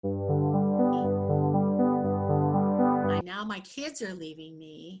now my kids are leaving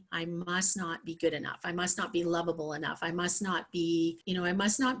me, I must not be good enough. I must not be lovable enough. I must not be,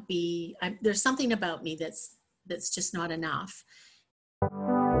 there's something about me that's just not enough.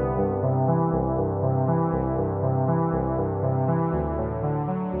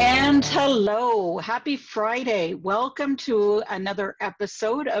 And hello, happy Friday. Welcome to another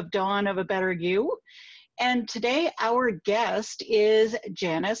episode of Dawn of a Better You. And today our guest is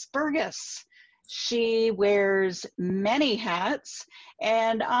Janice Burgess. She wears many hats,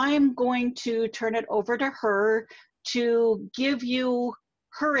 and I'm going to turn it over to her to give you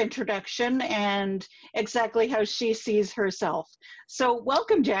her introduction and exactly how she sees herself. So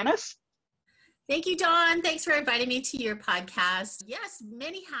welcome, Janice. Thank you, Dawn. Thanks for inviting me to your podcast. Yes,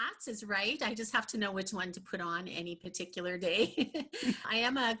 many hats is right. I just have to know which one to put on any particular day. I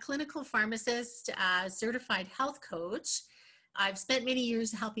am a clinical pharmacist, certified health coach. I've spent many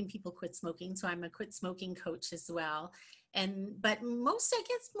years helping people quit smoking, so I'm a quit smoking coach as well. But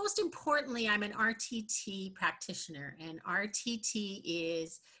most importantly, I'm an RTT practitioner, and RTT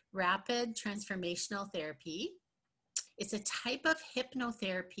is rapid transformational therapy. It's a type of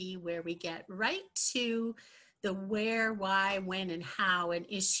hypnotherapy where we get right to the where, why, when, and how an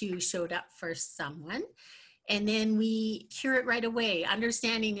issue showed up for someone. And then we cure it right away.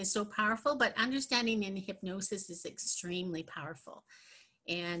 Understanding is so powerful, but understanding in hypnosis is extremely powerful.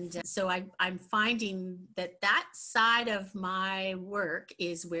 And so I'm finding that side of my work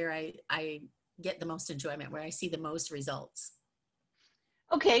is where I get the most enjoyment, where I see the most results.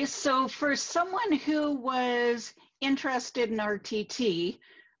 Okay, so for someone who was interested in RTT,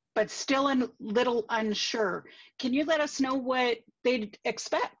 but still a little unsure, can you let us know what they'd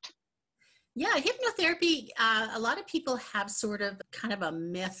expect? Yeah, hypnotherapy, a lot of people have sort of kind of a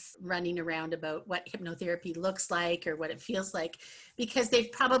myth running around about what hypnotherapy looks like or what it feels like, because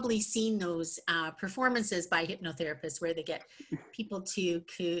they've probably seen those performances by hypnotherapists where they get people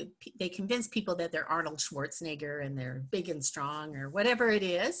they convince people that they're Arnold Schwarzenegger and they're big and strong or whatever it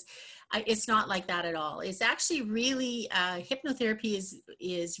is. It's not like that at all. It's actually really, hypnotherapy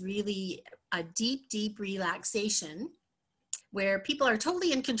is really a deep, deep relaxation where people are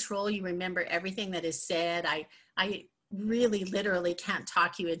totally in control. You remember everything that is said. I really literally can't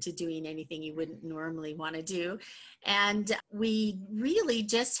talk you into doing anything you wouldn't normally want to do. And we really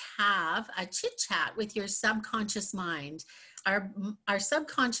just have a chit chat with your subconscious mind. Our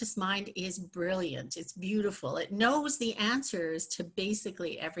subconscious mind is brilliant. It's beautiful. It knows the answers to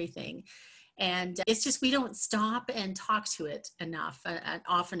basically everything. And it's just, we don't stop and talk to it enough,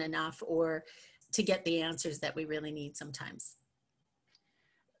 often enough, or to get the answers that we really need sometimes.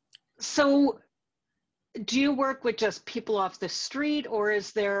 So do you work with just people off the street, or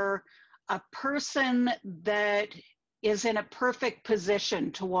is there a person that is in a perfect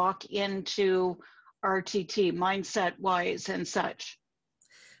position to walk into RTT mindset wise and such?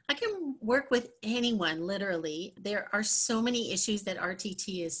 I can work with anyone, literally. There are so many issues that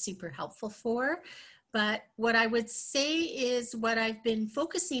RTT is super helpful for. But what I would say is what I've been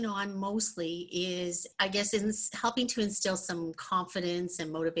focusing on mostly is, I guess, in helping to instill some confidence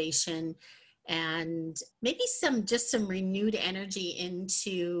and motivation and maybe some renewed energy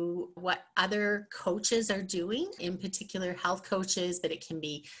into what other coaches are doing, in particular health coaches, but it can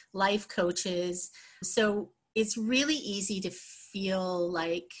be life coaches. So it's really easy to feel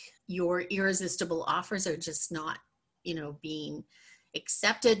like your irresistible offers are just not, being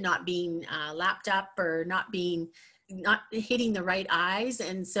accepted, not being lapped up, or not hitting the right eyes.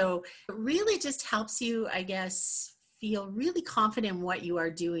 And so it really just helps you, I guess, feel really confident in what you are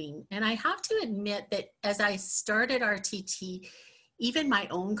doing. And I have to admit that as I started RTT, even my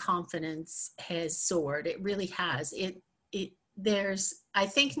own confidence has soared. It really has. I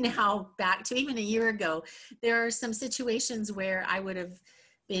think now, back to even a year ago, there are some situations where I would have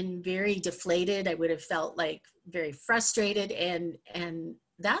been very deflated. I would have felt like very frustrated, and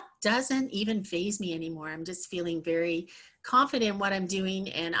that doesn't even faze me anymore. I'm just feeling very confident in what I'm doing,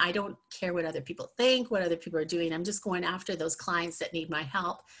 and I don't care what other people think, what other people are doing. I'm just going after those clients that need my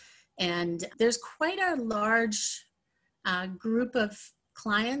help. And there's quite a large group of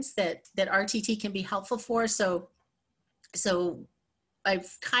clients that RTT can be helpful for. So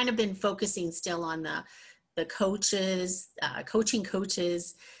I've kind of been focusing still on the coaches, coaching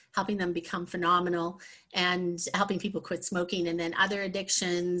coaches, helping them become phenomenal, and helping people quit smoking, and then other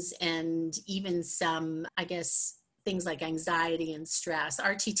addictions, and even some, I guess, things like anxiety and stress.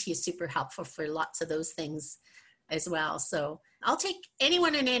 RTT is super helpful for lots of those things as well. So I'll take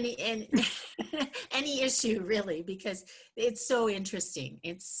anyone in any issue, really, because it's so interesting.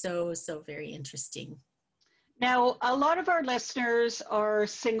 It's so very interesting. Now, a lot of our listeners are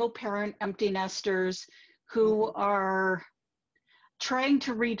single parent empty nesters who are trying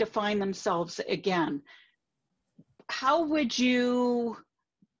to redefine themselves again. How would you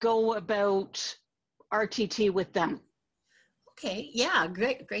go about RTT with them? Okay, yeah,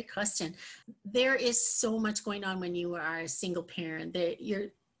 great question. There is so much going on when you are a single parent that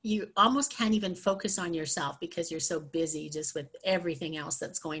you almost can't even focus on yourself because you're so busy just with everything else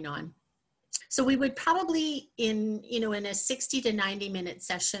that's going on. So we would probably in a 60 to 90-minute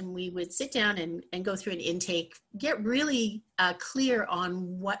session, we would sit down and go through an intake, get really clear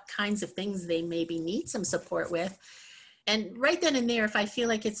on what kinds of things they maybe need some support with. And right then and there, if I feel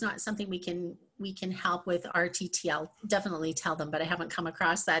like it's not something we can help with RTT, I'll definitely tell them, but I haven't come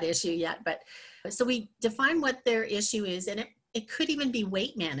across that issue yet. But so we define what their issue is, and it could even be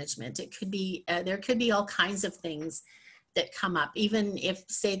weight management. It could be, there could be all kinds of things that come up. Even if,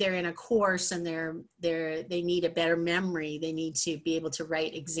 say, they're in a course and they need a better memory, they need to be able to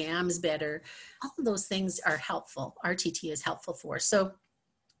write exams better. All of those things are helpful. RTT is helpful for. So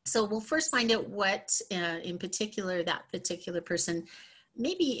we'll first find out what in particular that particular person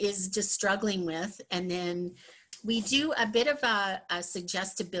maybe is just struggling with. And then we do a bit of a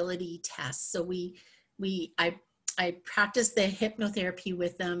suggestibility test. So I practice the hypnotherapy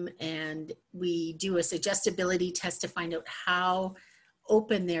with them, and we do a suggestibility test to find out how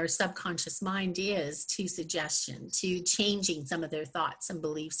open their subconscious mind is to suggestion, to changing some of their thoughts and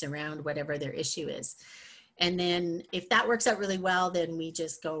beliefs around whatever their issue is. And then if that works out really well, then we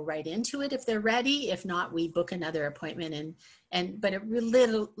just go right into it if they're ready. If not, we book another appointment. But it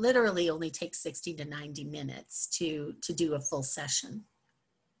literally only takes 60 to 90 minutes to do a full session.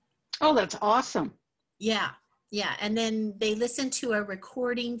 Oh, that's awesome. Yeah. Yeah. And then they listen to a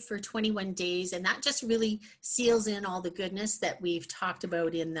recording for 21 days. And that just really seals in all the goodness that we've talked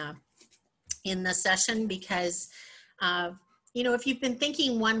about in the session, because if you've been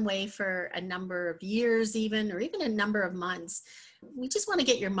thinking one way for a number of years or even a number of months, we just want to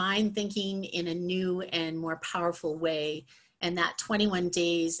get your mind thinking in a new and more powerful way. And that 21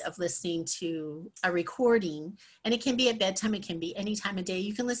 days of listening to a recording, and it can be at bedtime, it can be any time of day.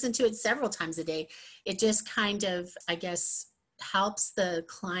 You can listen to it several times a day. It just kind of, I guess, helps the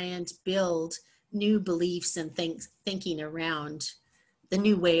client build new beliefs and thinking around the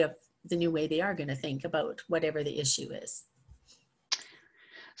new way they are going to think about whatever the issue is.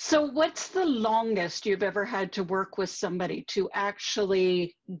 So what's the longest you've ever had to work with somebody to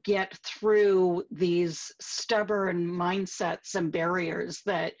actually get through these stubborn mindsets and barriers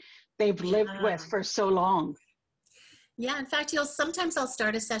that they've lived with for so long? Yeah, in fact, sometimes I'll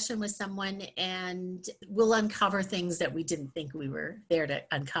start a session with someone and we'll uncover things that we didn't think we were there to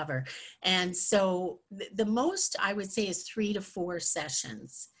uncover. And so the most I would say is 3 to 4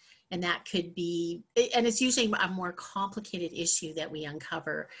 sessions. And that could be, and it's usually a more complicated issue that we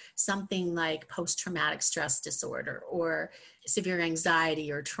uncover, something like post-traumatic stress disorder or severe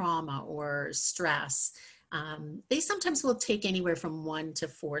anxiety or trauma or stress. They sometimes will take anywhere from 1 to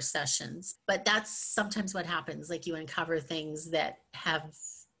 4 sessions, but that's sometimes what happens. Like you uncover things that have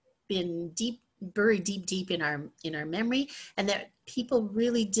been buried deep in our memory, and that people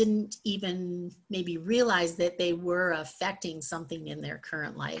really didn't even maybe realize that they were affecting something in their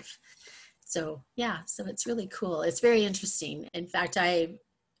current life. So yeah, so it's really cool. It's very interesting. In fact, I've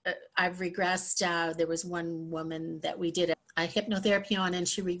regressed. There was one woman that we did a hypnotherapy on, and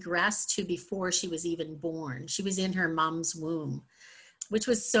she regressed to before she was even born. She was in her mom's womb, which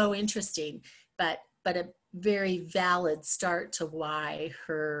was so interesting, but a very valid start to why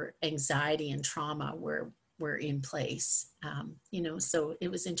her anxiety and trauma were in place. So it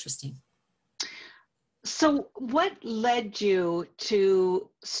was interesting. So what led you to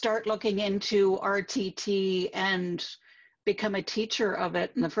start looking into RTT and become a teacher of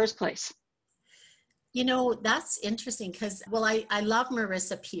it in the first place? That's interesting because, well, I love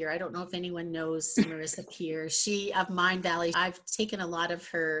Marissa Peer. I don't know if anyone knows Marissa Peer. She of Mind Valley. I've taken a lot of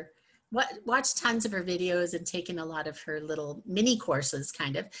her, watched tons of her videos and taken a lot of her little mini courses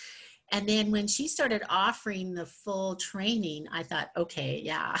kind of. And then when she started offering the full training, I thought, okay,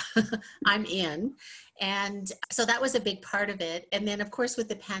 yeah, I'm in. And so that was a big part of it. And then of course, with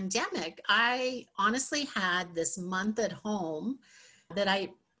the pandemic, I honestly had this month at home that I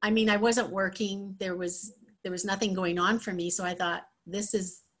wasn't working. There was nothing going on for me. So I thought,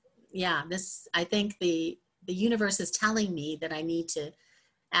 I think the universe is telling me that I need to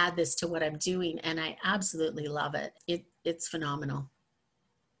add this to what I'm doing. And I absolutely love it. It's phenomenal.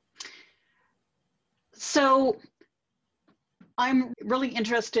 So I'm really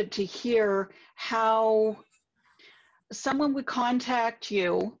interested to hear how someone would contact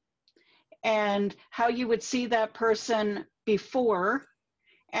you and how you would see that person before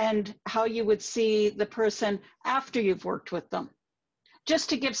and how you would see the person after you've worked with them, just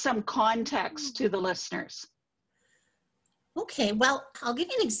to give some context to the listeners. Okay, well, I'll give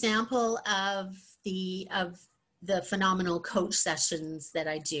you an example of the phenomenal coach sessions that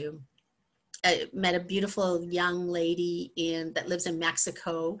I do. I met a beautiful young lady that lives in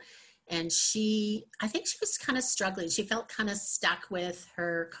Mexico, and I think she was kind of struggling. She felt kind of stuck with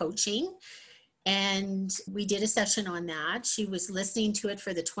her coaching, and we did a session on that. She was listening to it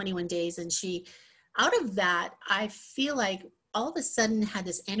for the 21 days, and out of that, I feel like all of a sudden had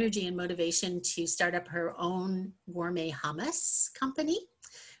this energy and motivation to start up her own gourmet hummus company,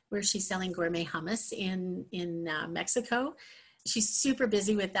 where she's selling gourmet hummus in Mexico. She's super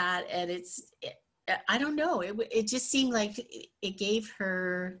busy with that, and I don't know, it just seemed like it gave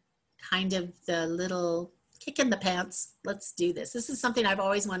her kind of the little kick in the pants. Let's do this. This is something I've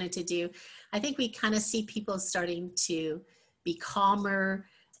always wanted to do. I think we kind of see people starting to be calmer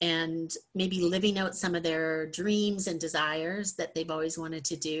and maybe living out some of their dreams and desires that they've always wanted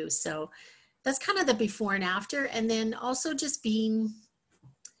to do. So that's kind of the before and after. And then also just being,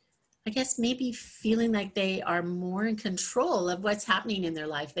 I guess, maybe feeling like they are more in control of what's happening in their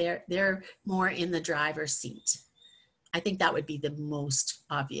life. They're more in the driver's seat. I think that would be the most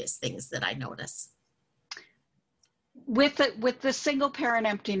obvious things that I notice. With the single parent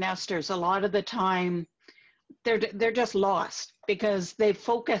empty nesters, a lot of the time they're just lost because they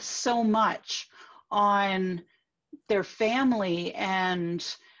focus so much on their family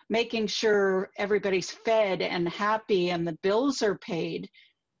and making sure everybody's fed and happy and the bills are paid.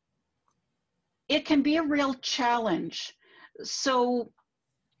 It can be a real challenge. So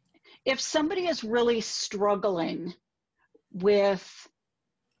if somebody is really struggling with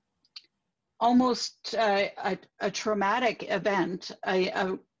almost a traumatic event,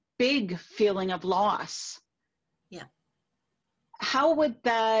 a big feeling of loss, yeah, how would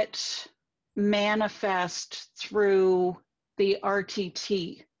that manifest through the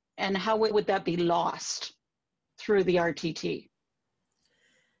RTT, and how would that be lost through the RTT?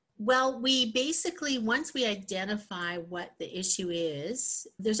 Well, we basically, once we identify what the issue is,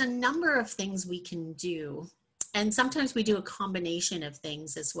 there's a number of things we can do. And sometimes we do a combination of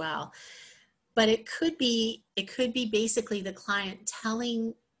things as well. But it could be basically the client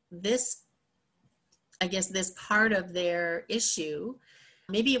telling this, I guess, this part of their issue.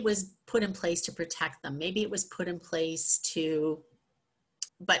 Maybe it was put in place to protect them. Maybe it was put in place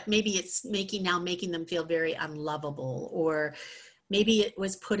but maybe it's making them feel very unlovable, or maybe it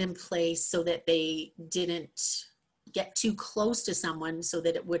was put in place so that they didn't get too close to someone so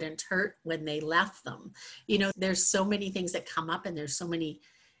that it wouldn't hurt when they left them. You know, there's so many things that come up, and there's so many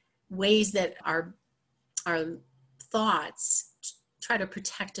ways that our thoughts try to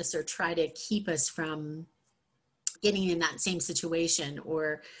protect us or try to keep us from getting in that same situation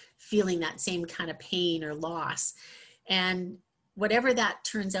or feeling that same kind of pain or loss. And whatever that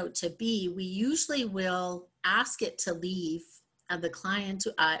turns out to be, we usually will ask it to leave. The client,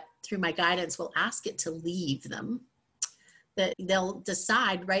 through my guidance, will ask it to leave them. That they'll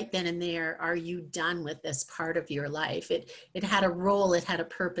decide right then and there, are you done with this part of your life? It had a role, it had a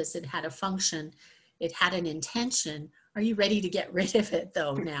purpose, it had a function, it had an intention. Are you ready to get rid of it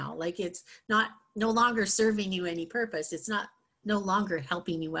though now? Like, it's no longer serving you any purpose. It's no longer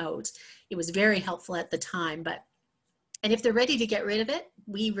helping you out. It was very helpful at the time, and if they're ready to get rid of it,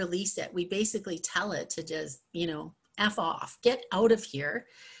 we release it. We basically tell it to just, F off, get out of here.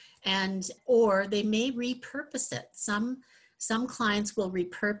 Or they may repurpose it. Some clients will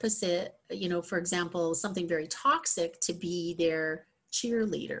repurpose it, for example, something very toxic to be their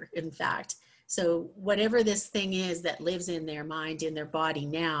cheerleader, in fact. So whatever this thing is that lives in their mind, in their body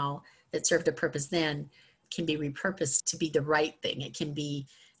now, that served a purpose then, can be repurposed to be the right thing. It can be,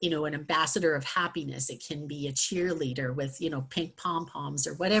 an ambassador of happiness. It can be a cheerleader with, pink pom-poms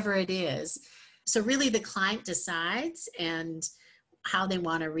or whatever it is. So really the client decides and how they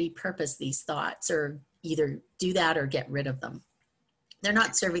want to repurpose these thoughts, or either do that or get rid of them. They're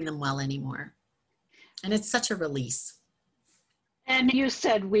not serving them well anymore. And it's such a release. And you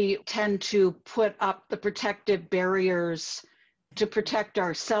said we tend to put up the protective barriers to protect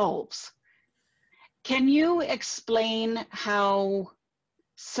ourselves. Can you explain how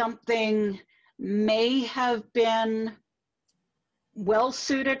something may have been well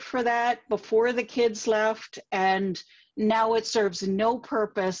suited for that before the kids left, and now it serves no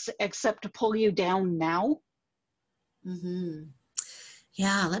purpose except to pull you down now? Mm-hmm.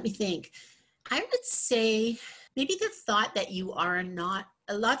 Yeah, let me think. I would say maybe the thought that you are not,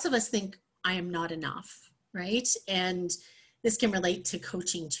 lots of us think I am not enough, right? And this can relate to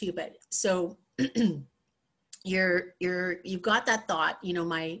coaching too, but so you've got that thought,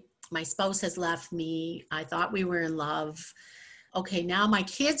 my spouse has left me. I thought we were in love. Okay, now my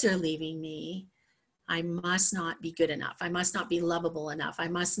kids are leaving me. I must not be good enough. I must not be lovable enough. I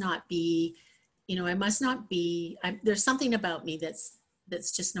must not be, there's something about me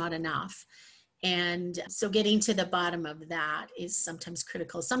that's just not enough. And so getting to the bottom of that is sometimes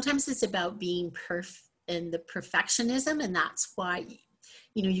critical. Sometimes it's about being and the perfectionism. And that's why,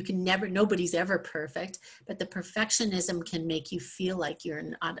 you can never, nobody's ever perfect, but the perfectionism can make you feel like you're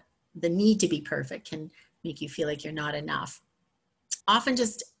not, the need to be perfect can make you feel like you're not enough. Often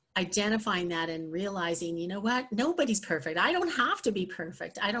just identifying that and realizing, you know what, nobody's perfect. I don't have to be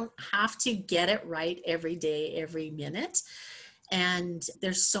perfect. I don't have to get it right every day, every minute. And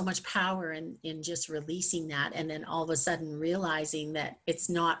there's so much power in just releasing that. And then all of a sudden realizing that it's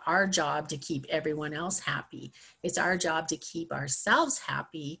not our job to keep everyone else happy. It's our job to keep ourselves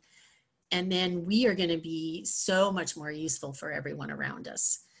happy. And then we are going to be so much more useful for everyone around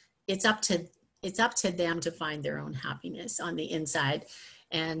us. It's up to them to find their own happiness on the inside.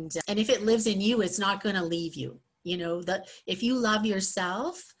 And if it lives in you, it's not going to leave you. That if you love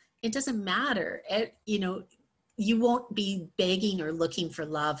yourself, it doesn't matter. You won't be begging or looking for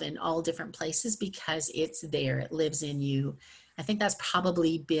love in all different places because it's there. It lives in you. I think that's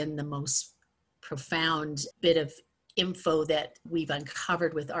probably been the most profound bit of info that we've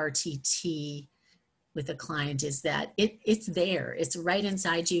uncovered with RTT with a client is that it's there. It's right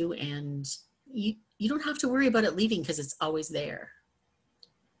inside you, and you don't have to worry about it leaving because it's always there.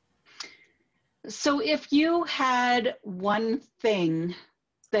 So if you had one thing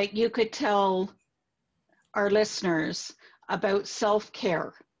that you could tell our listeners about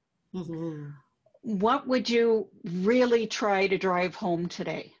self-care, what would you really try to drive home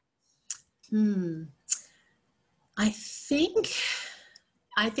today? I think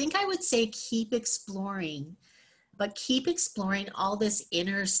I would say keep exploring, but keep exploring all this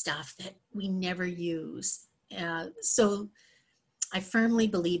inner stuff that we never use. So I firmly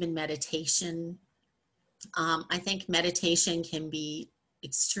believe in meditation. I think meditation can be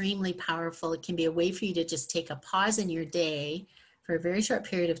extremely powerful. It can be a way for you to just take a pause in your day for a very short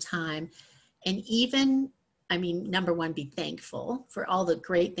period of time. And even, number one, be thankful for all the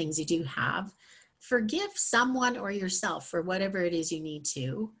great things you do have. Forgive someone or yourself for whatever it is you need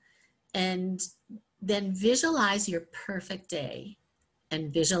to. And then visualize your perfect day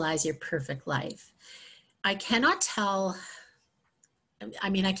and visualize your perfect life. I cannot tell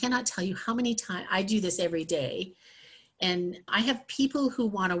you how many times I do this every day. And I have people who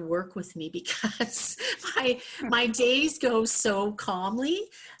want to work with me because my days go so calmly,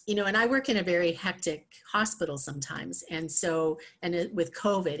 and I work in a very hectic hospital sometimes. And with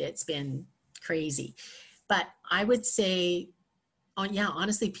COVID, it's been crazy. But I would say,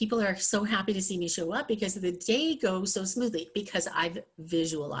 honestly, people are so happy to see me show up because the day goes so smoothly because I've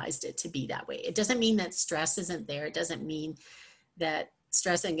visualized it to be that way. It doesn't mean that stress isn't there. It doesn't mean that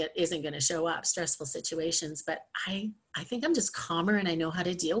stressing it isn't going to show up, stressful situations, but I think I'm just calmer and I know how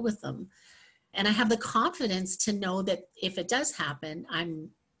to deal with them. And I have the confidence to know that if it does happen,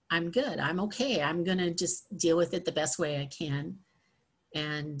 I'm good. I'm okay. I'm going to just deal with it the best way I can.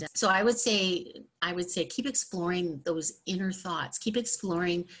 And so I would say keep exploring those inner thoughts. Keep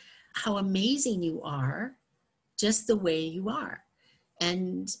exploring how amazing you are just the way you are,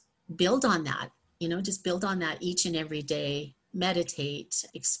 and build on that, just build on that each and every day. Meditate,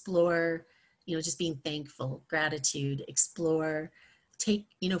 explore, just being thankful, gratitude, explore, take,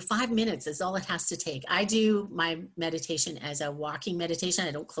 5 minutes is all it has to take. I do my meditation as a walking meditation.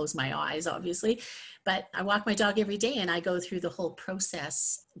 I don't close my eyes, obviously, but I walk my dog every day and I go through the whole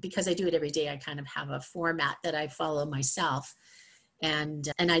process. Because I do it every day, I kind of have a format that I follow myself. And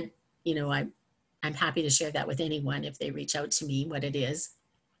I'm happy to share that with anyone if they reach out to me, what it is.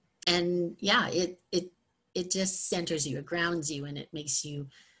 And yeah, it just centers you, it grounds you, and it makes you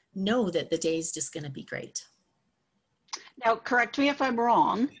know that the day is just going to be great. Now, correct me if I'm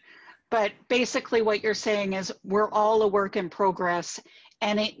wrong, but basically what you're saying is we're all a work in progress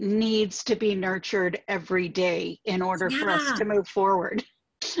and it needs to be nurtured every day in order for us to move forward.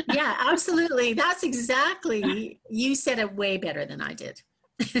 Yeah, absolutely. That's exactly, you said it way better than I did.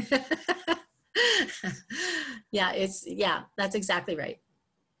 That's exactly right.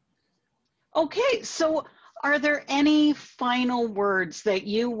 Okay, so are there any final words that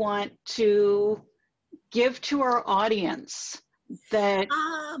you want to give to our audience that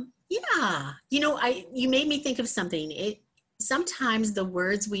you made me think of something. Sometimes the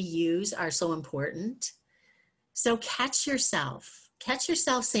words we use are so important. So catch yourself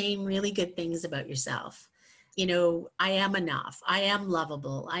saying really good things about yourself. I am enough. I am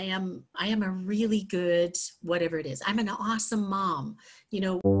lovable. I am a really good, whatever it is. I'm an awesome mom, you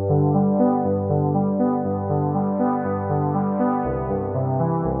know.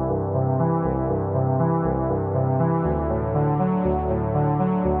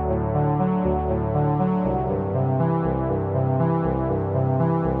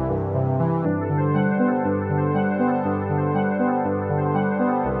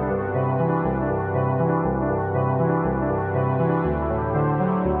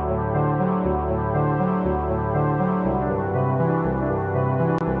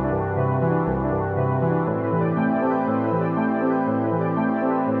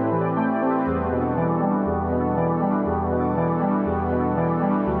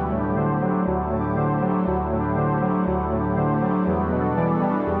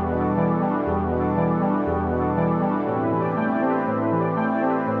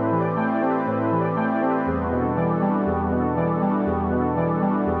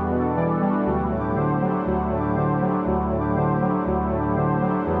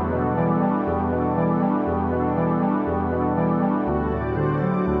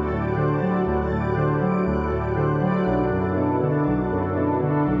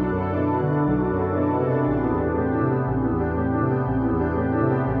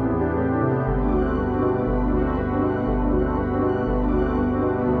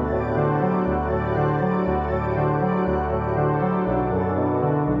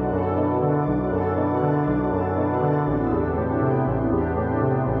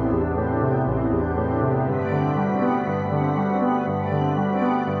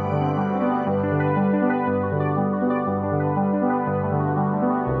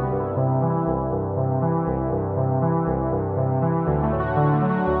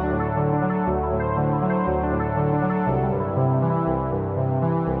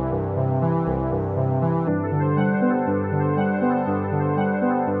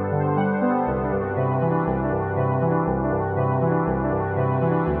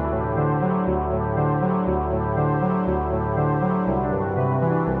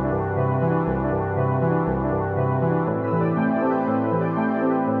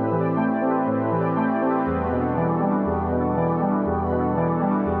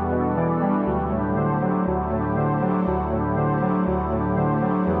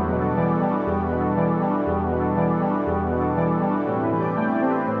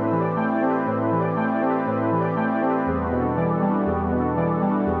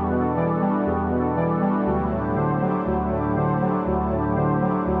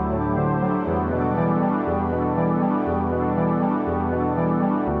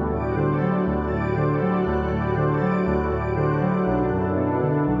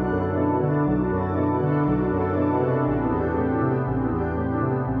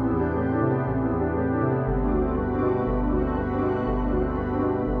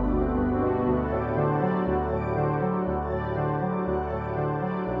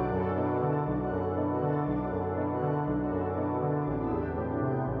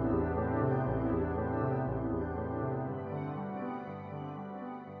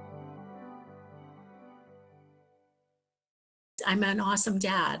 I'm an awesome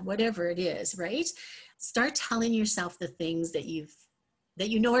dad, whatever it is, right? Start telling yourself the things that you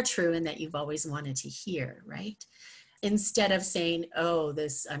know are true and that you've always wanted to hear, right? Instead of saying, oh,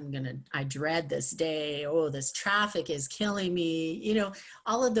 I dread this day, oh, this traffic is killing me,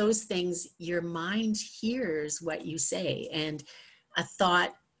 all of those things. Your mind hears what you say, and a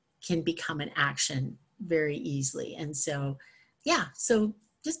thought can become an action very easily. And so, yeah, so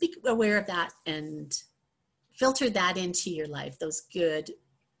just be aware of that and filter that into your life, those good,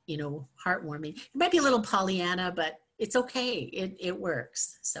 heartwarming. It might be a little Pollyanna, but it's okay. It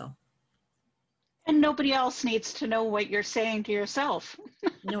works. So. And nobody else needs to know what you're saying to yourself.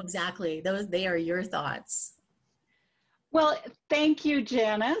 No, exactly. They are your thoughts. Well, thank you,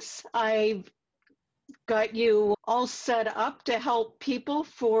 Janice. I've got you all set up to help people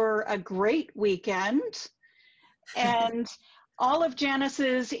for a great weekend. And all of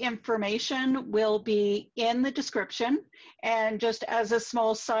Janice's information will be in the description. And just as a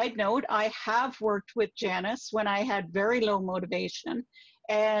small side note, I have worked with Janice when I had very low motivation,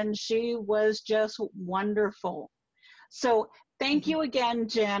 and she was just wonderful. So thank you again,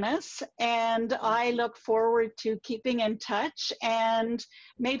 Janice. And I look forward to keeping in touch and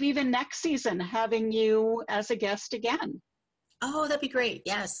maybe even next season having you as a guest again. Oh, that'd be great.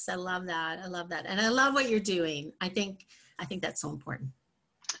 Yes, I love that. I love that. And I love what you're doing. I think that's so important.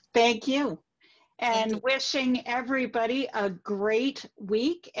 Thank you. And Thank you. Wishing everybody a great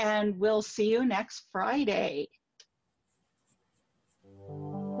week, and we'll see you next Friday.